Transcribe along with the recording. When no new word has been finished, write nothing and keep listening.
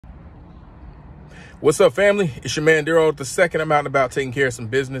What's up, family? It's your man, Daryl II. I'm out and about taking care of some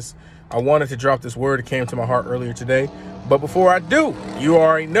business. I wanted to drop this word. It came to my heart earlier today. But before I do, you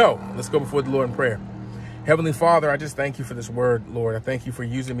already know. Let's go before the Lord in prayer. Heavenly Father, I just thank you for this word, Lord. I thank you for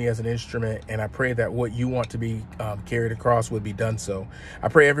using me as an instrument, and I pray that what you want to be carried across would be done so. I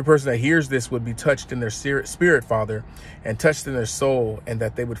pray every person that hears this would be touched in their spirit, Father, and touched in their soul, and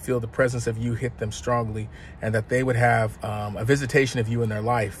that they would feel the presence of you hit them strongly, and that they would have a visitation of you in their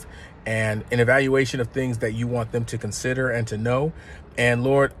life and an evaluation of things that you want them to consider and to know. And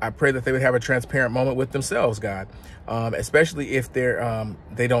Lord, I pray that they would have a transparent moment with themselves, God, especially if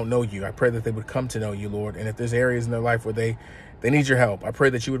they don't know you. I pray that they would come to know you, Lord. And if there's areas in their life where they need your help, I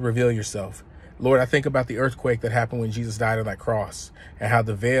pray that you would reveal yourself. Lord, I think about the earthquake that happened when Jesus died on that cross, and how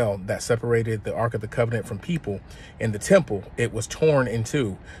the veil that separated the Ark of the Covenant from people in the temple, it was torn in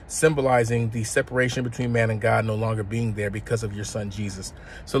two, symbolizing the separation between man and God no longer being there because of your son, Jesus.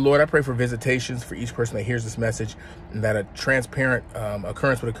 So, Lord, I pray for visitations for each person that hears this message, and that a transparent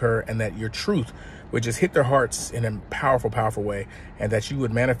occurrence would occur, and that your truth would just hit their hearts in a powerful, powerful way, and that you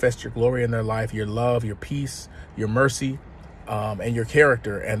would manifest your glory in their life, your love, your peace, your mercy, and your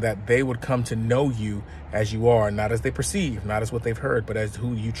character, and that they would come to know you as you are, not as they perceive, not as what they've heard, but as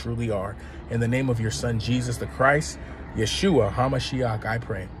who you truly are. In the name of your son, Jesus the Christ, Yeshua HaMashiach, I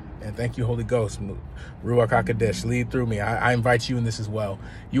pray. And thank you, Holy Ghost, Ruach HaKodesh, lead through me. I invite you in this as well.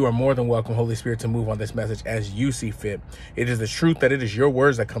 You are more than welcome, Holy Spirit, to move on this message as you see fit. It is the truth that it is your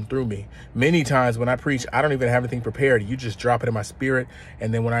words that come through me. Many times when I preach, I don't even have anything prepared. You just drop it in my spirit.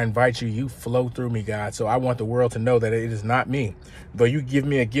 And then when I invite you, you flow through me, God. So I want the world to know that it is not me. Though you give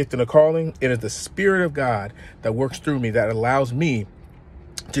me a gift and a calling, it is the Spirit of God that works through me, that allows me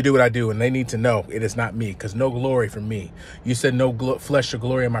to do what I do. And they need to know it is not me, because no glory from me. You said no flesh shall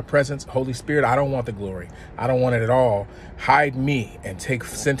glory in my presence. Holy Spirit, I don't want the glory. I don't want it at all. Hide me and take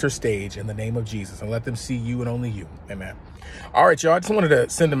center stage in the name of Jesus, and let them see you and only you. Amen. All right, y'all, I just wanted to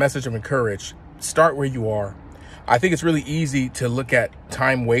send a message of encouragement. Start where you are. I think it's really easy to look at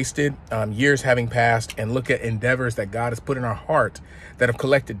time wasted, years having passed, and look at endeavors that God has put in our heart that have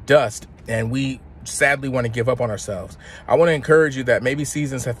collected dust, and we sadly want to give up on ourselves. I want to encourage you that maybe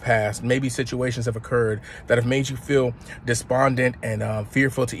seasons have passed, maybe situations have occurred that have made you feel despondent and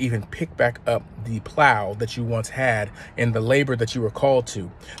fearful to even pick back up the plow that you once had and the labor that you were called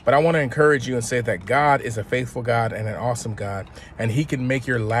to. But I want to encourage you and say that God is a faithful God and an awesome God, and he can make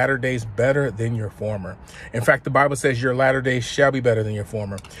your latter days better than your former. In fact, the Bible says your latter days shall be better than your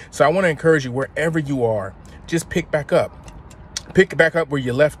former. So I want to encourage you, wherever you are, just pick back up. Pick back up where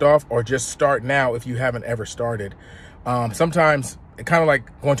you left off, or just start now if you haven't ever started. Sometimes it's kind of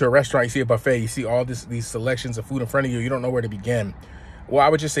like going to a restaurant, you see a buffet, you see all these selections of food in front of you, you don't know where to begin. Well, I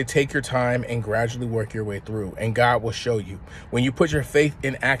would just say take your time and gradually work your way through, and God will show you. When you put your faith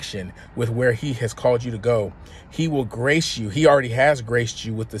in action with where he has called you to go, he will grace you. He already has graced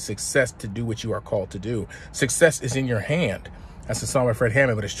you with the success to do what you are called to do. Success is in your hand. That's a song by Fred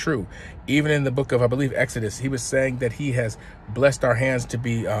Hammond, but it's true. Even in the book of, I believe, Exodus, he was saying that he has blessed our hands to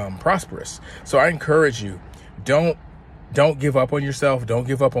be prosperous. So I encourage you, don't give up on yourself. Don't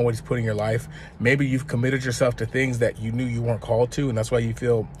give up on what he's put in your life. Maybe you've committed yourself to things that you knew you weren't called to, and that's why you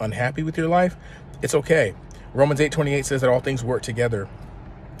feel unhappy with your life. It's okay. Romans 8:28 says that all things work together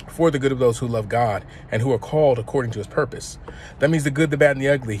for the good of those who love God and who are called according to his purpose. That means the good, the bad, and the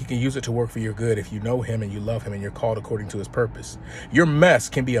ugly. He can use it to work for your good if you know him and you love him and you're called according to his purpose. Your mess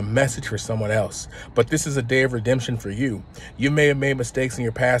can be a message for someone else, but this is a day of redemption for you. You may have made mistakes in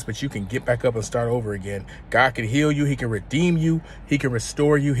your past, but you can get back up and start over again. God can heal you. He can redeem you. He can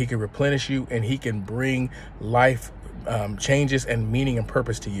restore you. He can replenish you, and he can bring life changes and meaning and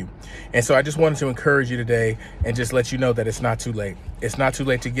purpose to you. And so I just wanted to encourage you today and just let you know that it's not too late. It's not too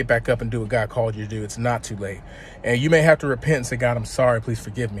late to get back up and do what God called you to do. It's not too late. And you may have to repent and say, God, I'm sorry, please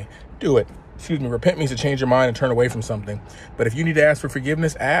forgive me. Do it. Repent means to change your mind and turn away from something. But if you need to ask for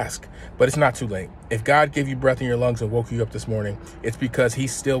forgiveness, ask. But it's not too late. If God gave you breath in your lungs and woke you up this morning, it's because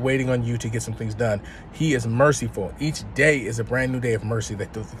he's still waiting on you to get some things done. He is merciful. Each day is a brand new day of mercy.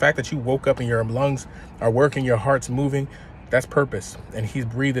 That the fact that you woke up and your lungs are working, your heart's moving, that's purpose. And he's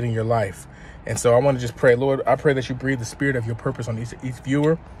breathing in your life. And so I want to just pray, Lord, I pray that you breathe the spirit of your purpose on each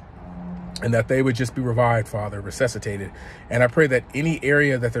viewer, and that they would just be revived, Father, resuscitated. And I pray that any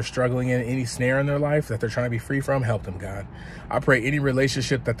area that they're struggling in, any snare in their life that they're trying to be free from, help them, God. I pray any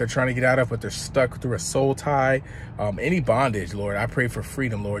relationship that they're trying to get out of, but they're stuck through a soul tie, any bondage, Lord, I pray for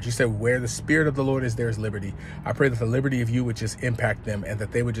freedom, Lord. You said where the Spirit of the Lord is, there is liberty. I pray that the liberty of you would just impact them, and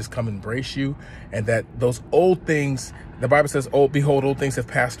that they would just come embrace you, and that those old things, the Bible says, oh, behold, old things have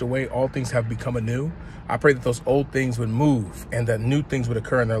passed away. All things have become anew. I pray that those old things would move and that new things would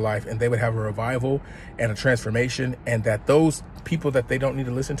occur in their life, and they would have have a revival and a transformation, and that those people that they don't need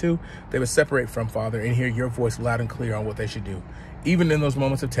to listen to, they would separate from, Father, and hear your voice loud and clear on what they should do, even in those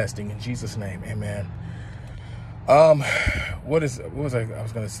moments of testing. In Jesus' name, amen. What was I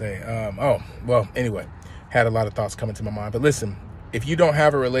was going to say? Anyway, had a lot of thoughts coming to my mind, but listen, if you don't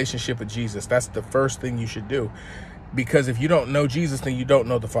have a relationship with Jesus, that's the first thing you should do, because if you don't know Jesus, then you don't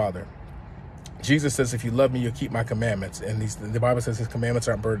know the Father. Jesus says, if you love me, you'll keep my commandments. And the Bible says his commandments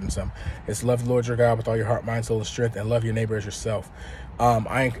aren't burdensome. It's love the Lord your God with all your heart, mind, soul, and strength, and love your neighbor as yourself.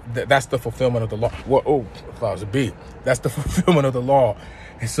 That's the fulfillment of the law. Whoa, that was a B. That's the fulfillment of the law.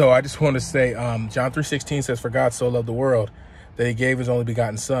 And so I just want to say, John 3:16 says, for God so loved the world that he gave his only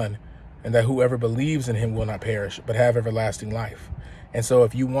begotten son, and that whoever believes in him will not perish, but have everlasting life. And so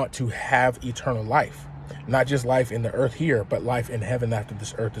if you want to have eternal life, not just life in the earth here, but life in heaven after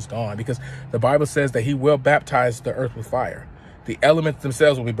this earth is gone, because the Bible says that he will baptize the earth with fire. The elements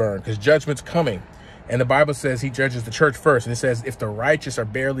themselves will be burned because judgment's coming. And the Bible says he judges the church first. And it says, if the righteous are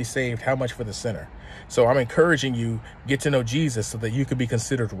barely saved, how much for the sinner? So I'm encouraging you, get to know Jesus so that you can be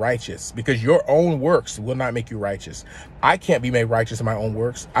considered righteous, because your own works will not make you righteous. I can't be made righteous in my own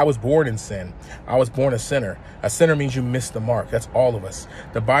works. I was born in sin. I was born a sinner. A sinner means you miss the mark. That's all of us.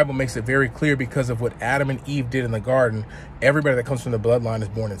 The Bible makes it very clear, because of what Adam and Eve did in the garden, everybody that comes from the bloodline is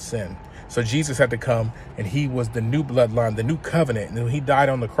born in sin. So Jesus had to come, and he was the new bloodline, the new covenant. And when he died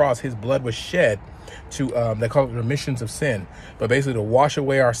on the cross, his blood was shed to, they call it remissions of sin, but basically to wash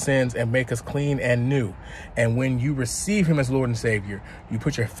away our sins and make us clean and new. And when you receive him as Lord and Savior, you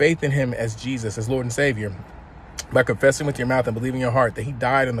put your faith in him as Jesus, as Lord and Savior, by confessing with your mouth and believing in your heart that he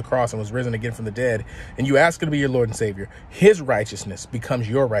died on the cross and was risen again from the dead, and you ask him to be your Lord and Savior, his righteousness becomes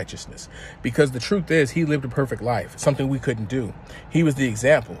your righteousness. Because the truth is, he lived a perfect life, something we couldn't do. He was the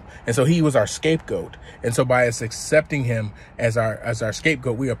example. And so he was our scapegoat. And so by us accepting him as our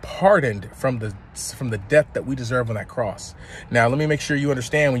scapegoat, we are pardoned from the death that we deserve on that cross. Now, let me make sure you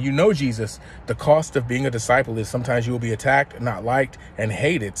understand, when you know Jesus, the cost of being a disciple is sometimes you will be attacked, not liked, and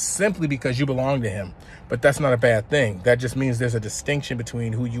hated simply because you belong to him. But that's not a bad thing. That just means there's a distinction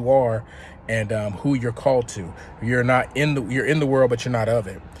between who you are and who you're called to. You're in the world, but you're not of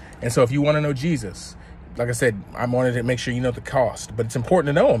it. And so if you want to know Jesus, like I said, I wanted to make sure you know the cost, but it's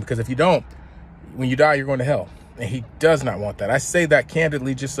important to know him, because if you don't, when you die, you're going to hell. And he does not want that. I say that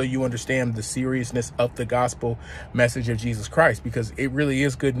candidly just so you understand the seriousness of the gospel message of Jesus Christ, because it really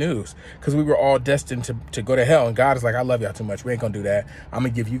is good news, because we were all destined to go to hell. And God is like, I love y'all too much. We ain't going to do that. I'm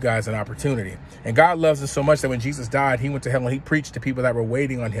going to give you guys an opportunity. And God loves us so much that when Jesus died, he went to hell and he preached to people that were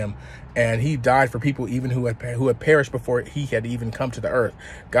waiting on him. And he died for people even who had perished before he had even come to the earth.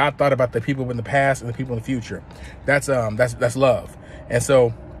 God thought about the people in the past and the people in the future. That's love. And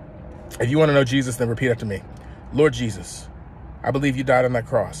so if you want to know Jesus, then repeat after me. Lord Jesus, I believe you died on that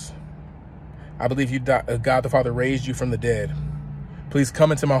cross. I believe God the Father raised you from the dead. Please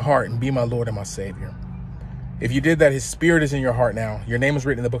come into my heart and be my Lord and my Savior. If you did that, his spirit is in your heart now. Your name is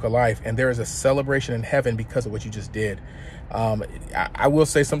written in the book of life, and there is a celebration in heaven because of what you just did. I will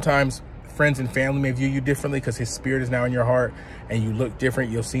say sometimes friends and family may view you differently because his spirit is now in your heart and you look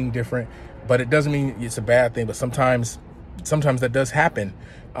different, you'll seem different, but it doesn't mean it's a bad thing. But sometimes that does happen.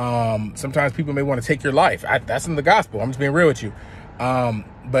 Sometimes people may want to take your life. That's in the gospel. I'm just being real with you.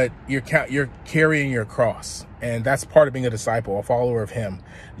 But you're carrying your cross, and that's part of being a disciple, a follower of him.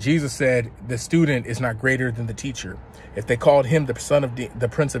 Jesus said the student is not greater than the teacher. If they called him the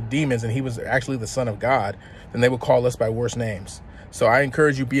prince of demons, and he was actually the son of God, then they would call us by worse names. So I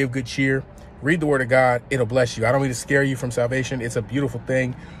encourage you, be of good cheer. Read the word of God. It'll bless you. I don't mean to scare you from salvation. It's a beautiful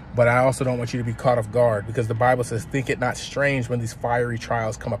thing. But I also don't want you to be caught off guard, because the Bible says, think it not strange when these fiery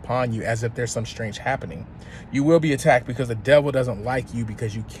trials come upon you, as if there's some strange happening. You will be attacked because the devil doesn't like you,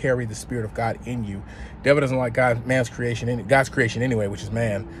 because you carry the Spirit of God in you. The devil doesn't like God's creation anyway, which is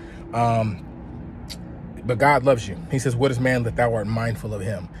man. But God loves you. He says, what is man that thou art mindful of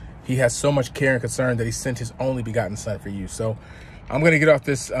him? He has so much care and concern that he sent his only begotten son for you. So I'm going to get off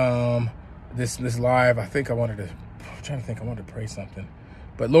this live. I'm trying to think, I wanted to pray something.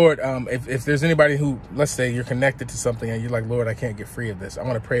 But Lord, if there's anybody who, let's say you're connected to something and you're like, Lord, I can't get free of this, I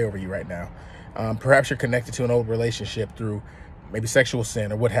want to pray over you right now. Perhaps you're connected to an old relationship through maybe sexual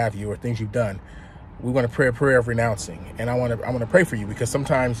sin or what have you, or things you've done. We want to pray a prayer of renouncing. And I want to pray for you, because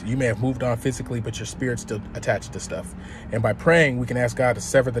sometimes you may have moved on physically, but your spirit's still attached to stuff. And by praying, we can ask God to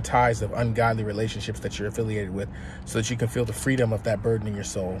sever the ties of ungodly relationships that you're affiliated with, so that you can feel the freedom of that burden in your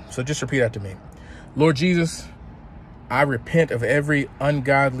soul. So just repeat after me. Lord Jesus, I repent of every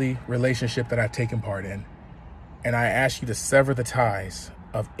ungodly relationship that I've taken part in. And I ask you to sever the ties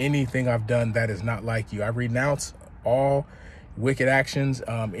of anything I've done that is not like you. I renounce all wicked actions,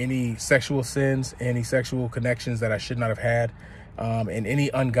 any sexual sins, any sexual connections that I should not have had, and any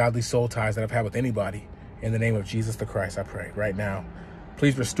ungodly soul ties that I've had with anybody. In the name of Jesus the Christ, I pray right now.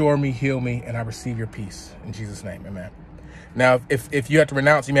 Please restore me, heal me, and I receive your peace. In Jesus' name, amen. Now, if you have to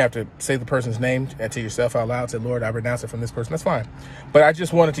renounce, you may have to say the person's name to yourself out loud. Say, Lord, I renounce it from this person. That's fine. But I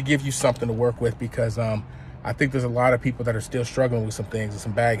just wanted to give you something to work with, because I think there's a lot of people that are still struggling with some things and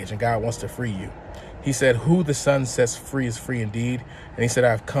some baggage, and God wants to free you. He said, who the Son sets free is free indeed. And he said,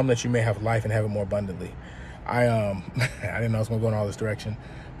 I've come that you may have life and have it more abundantly. I didn't know I was going to go in all this direction.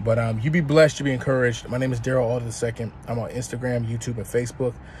 But you be blessed, you be encouraged. My name is Daryl Alder II. I'm on Instagram, YouTube, and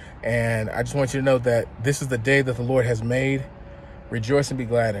Facebook. And I just want you to know that this is the day that the Lord has made. Rejoice and be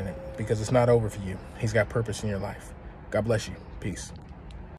glad in it, because it's not over for you. He's got purpose in your life. God bless you. Peace.